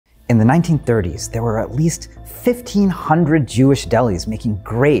In the 1930s, there were at least 1,500 Jewish delis making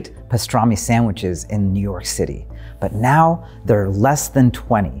great pastrami sandwiches in New York City. But now there are less than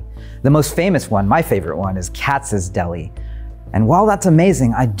 20. The most famous one, my favorite one, is Katz's Deli. And while that's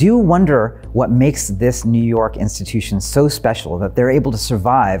amazing, I do wonder what makes this New York institution so special that they're able to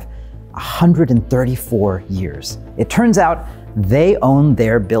survive 134 years. It turns out they own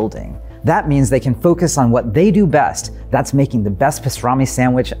their building. That means they can focus on what they do best. That's making the best pastrami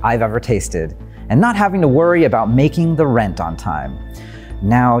sandwich I've ever tasted, and not having to worry about making the rent on time.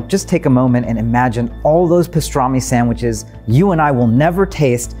 Now, just take a moment and imagine all those pastrami sandwiches you and I will never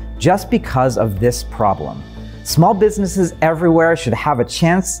taste just because of this problem. Small businesses everywhere should have a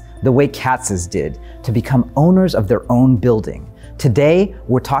chance the way Katz's did, to become owners of their own building. Today,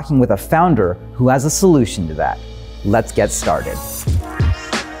 we're talking with a founder who has a solution to that. Let's get started.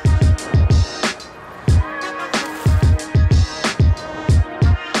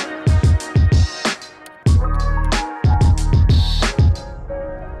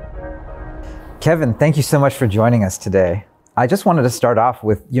 Kevin, thank you so much for joining us today. I just wanted to start off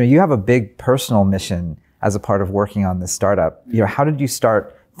with, you have a big personal mission as a part of working on this startup. How did you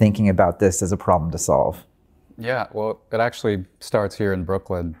start thinking about this as a problem to solve? Yeah, well, it actually starts here in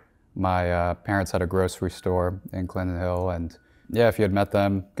Brooklyn. My parents had a grocery store in Clinton Hill, and yeah, if you had met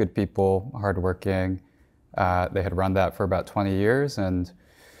them, good people, hardworking. They had run that for about 20 years, and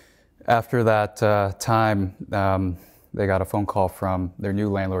after that time, they got a phone call from their new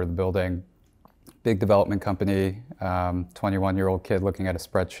landlord of the building. Big development company, 21-year-old kid looking at a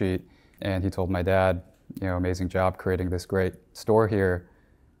spreadsheet, and he told my dad, amazing job creating this great store here.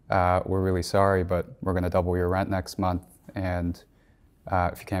 We're really sorry, but we're going to double your rent next month, and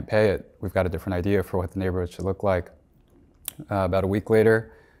if you can't pay it, we've got a different idea for what the neighborhood should look like. About a week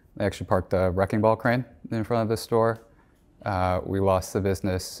later, they actually parked a wrecking ball crane in front of the store. We lost the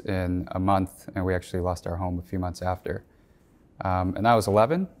business in a month, and we actually lost our home a few months after. And I was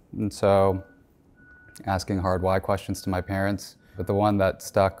 11, and so asking hard why questions to my parents. But the one that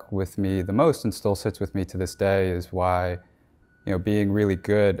stuck with me the most and still sits with me to this day is why, being really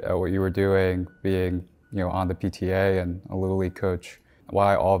good at what you were doing, being, on the PTA and a Little League coach,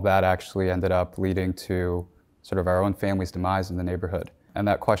 why all of that actually ended up leading to sort of our own family's demise in the neighborhood. And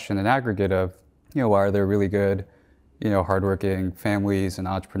that question in aggregate of, why are there really good, hardworking families and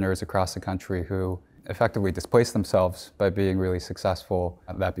entrepreneurs across the country who effectively displaced themselves by being really successful,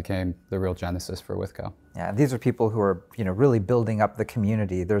 that became the real genesis for withco. Yeah, these are people who are really building up the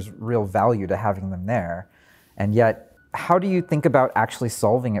community. There's real value to having them there. And yet, how do you think about actually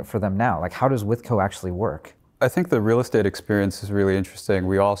solving it for them now? Like, how does withco actually work? I think the real estate experience is really interesting.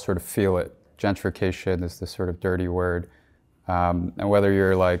 We all sort of feel it. Gentrification is this sort of dirty word. And whether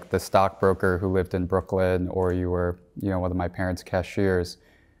you're like the stockbroker who lived in Brooklyn or you were one of my parents' cashiers,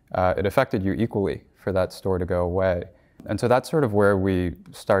 it affected you equally for that store to go away. And so that's sort of where we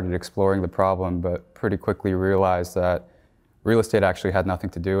started exploring the problem, but pretty quickly realized that real estate actually had nothing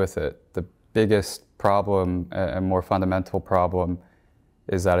to do with it. The biggest problem and more fundamental problem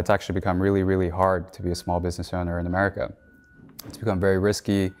is that it's actually become really, really hard to be a small business owner in America. It's become very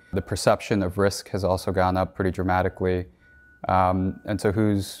risky. The perception of risk has also gone up pretty dramatically. And so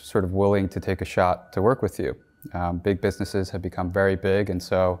who's sort of willing to take a shot to work with you? Big businesses have become very big, and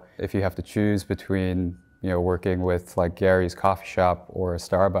so if you have to choose between working with like Gary's coffee shop or a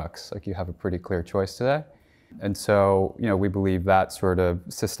Starbucks, like you have a pretty clear choice today. And so we believe that sort of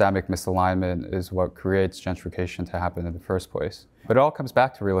systemic misalignment is what creates gentrification to happen in the first place. But it all comes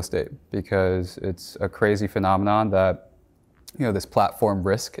back to real estate because it's a crazy phenomenon that this platform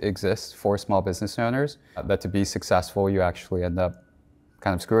risk exists for small business owners, that to be successful you actually end up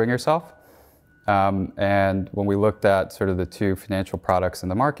kind of screwing yourself. And when we looked at sort of the two financial products in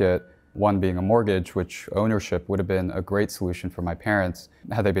the market, one being a mortgage, which ownership would have been a great solution for my parents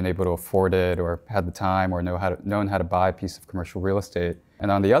had they been able to afford it or had the time or known how to buy a piece of commercial real estate. And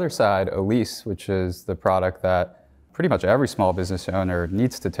on the other side, a lease, which is the product that pretty much every small business owner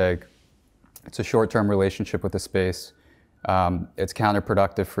needs to take. It's a short-term relationship with the space. It's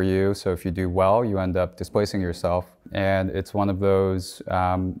counterproductive for you, so if you do well, you end up displacing yourself. And it's one of those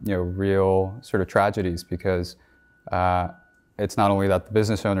real sort of tragedies because it's not only that the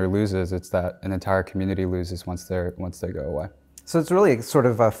business owner loses, it's that an entire community loses once they go away. So it's really sort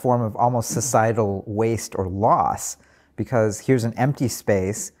of a form of almost societal waste or loss, because here's an empty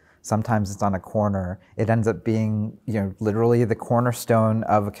space. Sometimes it's on a corner. It ends up being, literally the cornerstone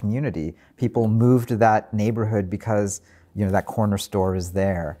of a community. People move to that neighborhood because, that corner store is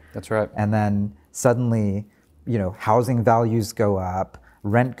there. That's right. And then suddenly, housing values go up.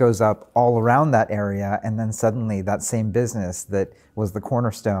 rent goes up all around that area, and then suddenly that same business that was the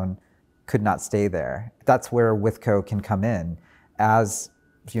cornerstone could not stay there. That's where withco can come in. As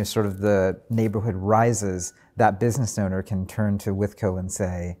sort of the neighborhood rises, that business owner can turn to withco and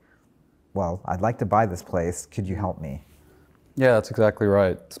say, well, I'd like to buy this place, could you help me? Yeah, that's exactly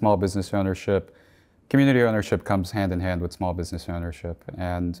right. Small business ownership, community ownership comes hand in hand with small business ownership,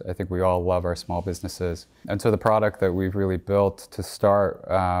 and I think we all love our small businesses. And so the product that we've really built to start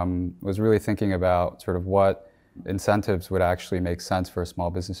was really thinking about sort of what incentives would actually make sense for a small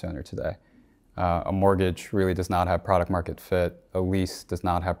business owner today. A mortgage really does not have product market fit. A lease does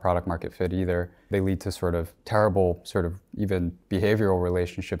not have product market fit either. They lead to sort of terrible, sort of even behavioral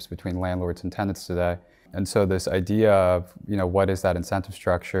relationships between landlords and tenants today. And so this idea of, what is that incentive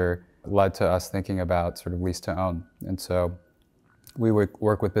structure led to us thinking about sort of lease to own. And so we would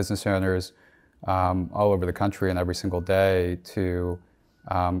work with business owners all over the country and every single day to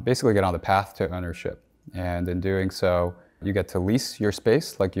basically get on the path to ownership. And in doing so, you get to lease your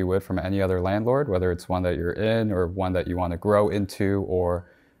space like you would from any other landlord, whether it's one that you're in or one that you want to grow into or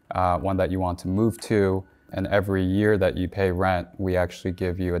one that you want to move to. And every year that you pay rent, we actually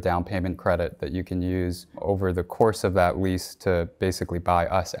give you a down payment credit that you can use over the course of that lease to basically buy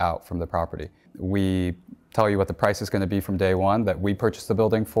us out from the property. We tell you what the price is going to be from day one that we purchased the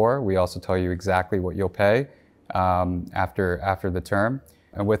building for. We also tell you exactly what you'll pay after the term.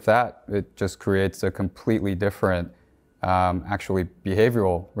 And with that, it just creates a completely different actually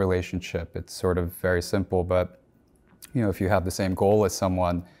behavioral relationship. It's sort of very simple, but if you have the same goal as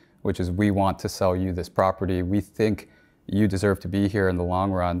someone, which is we want to sell you this property, we think you deserve to be here in the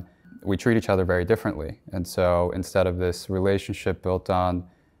long run, we treat each other very differently. And so instead of this relationship built on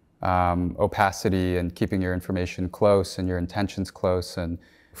opacity and keeping your information close and your intentions close, and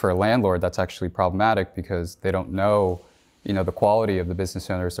for a landlord that's actually problematic because they don't know the quality of the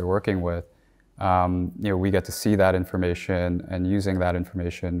business owners they're working with. We get to see that information, and using that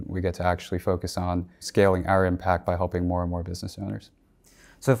information, we get to actually focus on scaling our impact by helping more and more business owners.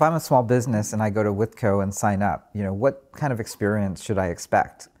 So if I'm a small business and I go to withco and sign up, what kind of experience should I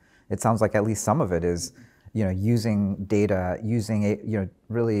expect? It sounds like at least some of it is, using data, using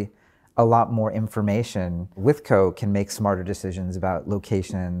really a lot more information. Withco can make smarter decisions about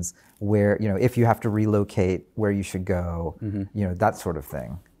locations, where if you have to relocate, where you should go, that sort of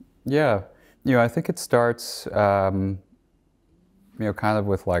thing. Yeah. I think it starts, kind of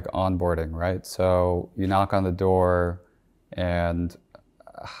with like onboarding, right? So you knock on the door, and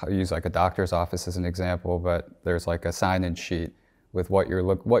I'll use like a doctor's office as an example, but there's like a sign-in sheet with what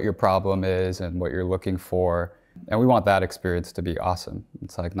your problem is and what you're looking for. And we want that experience to be awesome.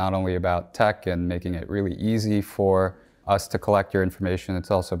 It's like not only about tech and making it really easy for us to collect your information, it's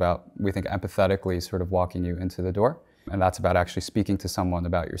also about, we think, empathetically sort of walking you into the door. And that's about actually speaking to someone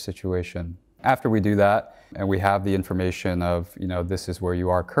about your situation. After we do that, and we have the information of, this is where you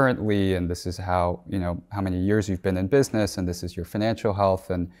are currently, and this is how many years you've been in business, and this is your financial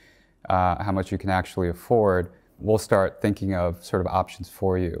health, and how much you can actually afford, we'll start thinking of sort of options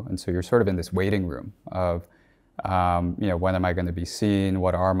for you. And so you're sort of in this waiting room of, when am I going to be seen?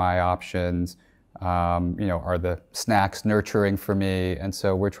 What are my options? Are the snacks nurturing for me? And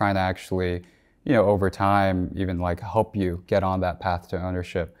so we're trying to actually, over time, even like help you get on that path to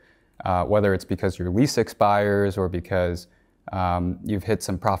ownership. Whether it's because your lease expires or because you've hit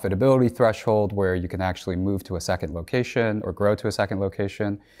some profitability threshold where you can actually move to a second location or grow to a second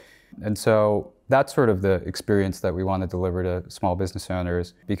location. And so that's sort of the experience that we want to deliver to small business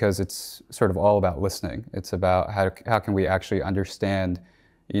owners, because it's sort of all about listening. It's about how can we actually understand,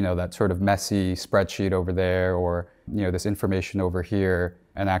 that sort of messy spreadsheet over there, or, this information over here,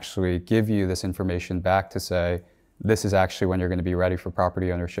 and actually give you this information back to say, this is actually when you're going to be ready for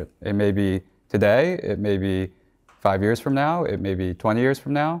property ownership. It may be today, it may be 5 years from now, it may be 20 years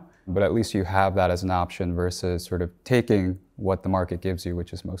from now, but at least you have that as an option versus sort of taking what the market gives you,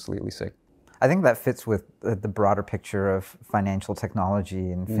 which is mostly leasing. I think that fits with the broader picture of financial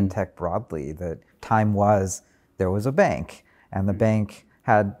technology and fintech broadly, that there was a bank, and the bank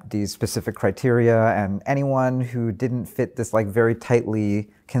had these specific criteria, and anyone who didn't fit this like very tightly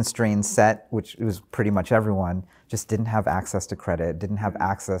constrained set, which was pretty much everyone, just didn't have access to credit, didn't have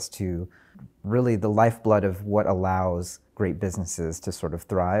access to really the lifeblood of what allows great businesses to sort of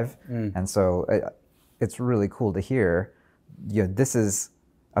thrive. And so it's really cool to hear, this is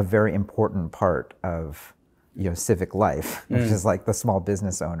a very important part of civic life, which is like the small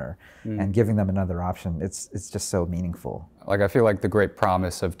business owner, and giving them another option. It's just so meaningful. Like, I feel like the great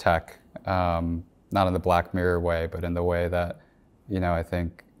promise of tech, not in the Black Mirror way, but in the way that, I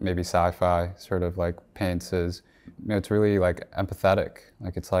think maybe sci-fi sort of like paints, is it's really like empathetic.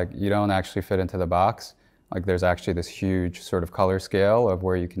 Like it's like you don't actually fit into the box. Like there's actually this huge sort of color scale of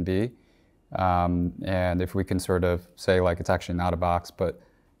where you can be. And if we can sort of say like it's actually not a box, but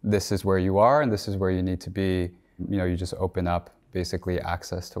this is where you are and this is where you need to be, you just open up basically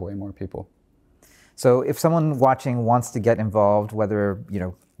access to way more people. So if someone watching wants to get involved, whether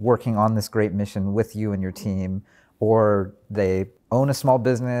working on this great mission with you and your team, or they own a small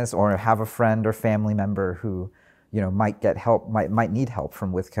business or have a friend or family member who might get help, might need help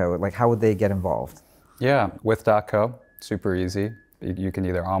from withco, like how would they get involved? Yeah, withco, super easy. You can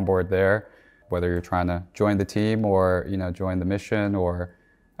either onboard there, whether you're trying to join the team or join the mission, or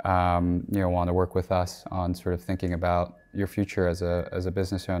want to work with us on sort of thinking about your future as a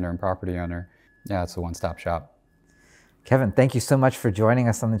business owner and property owner. Yeah, it's a one-stop shop. Kevin, thank you so much for joining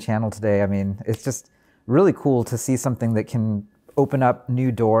us on the channel today. I mean, it's just really cool to see something that can open up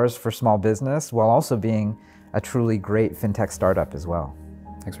new doors for small business while also being a truly great fintech startup as well.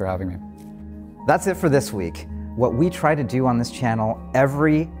 Thanks for having me. That's it for this week. What we try to do on this channel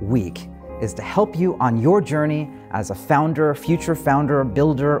every week is to help you on your journey as a founder, future founder,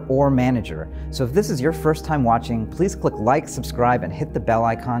 builder, or manager. So if this is your first time watching, please click like, subscribe, and hit the bell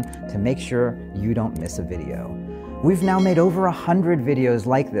icon to make sure you don't miss a video. We've now made over 100 videos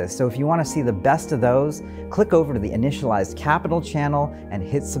like this, so if you want to see the best of those, click over to the Initialized Capital channel and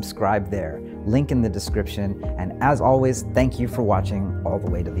hit subscribe there. Link in the description, and as always, thank you for watching all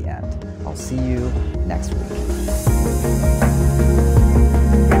the way to the end. I'll see you next week.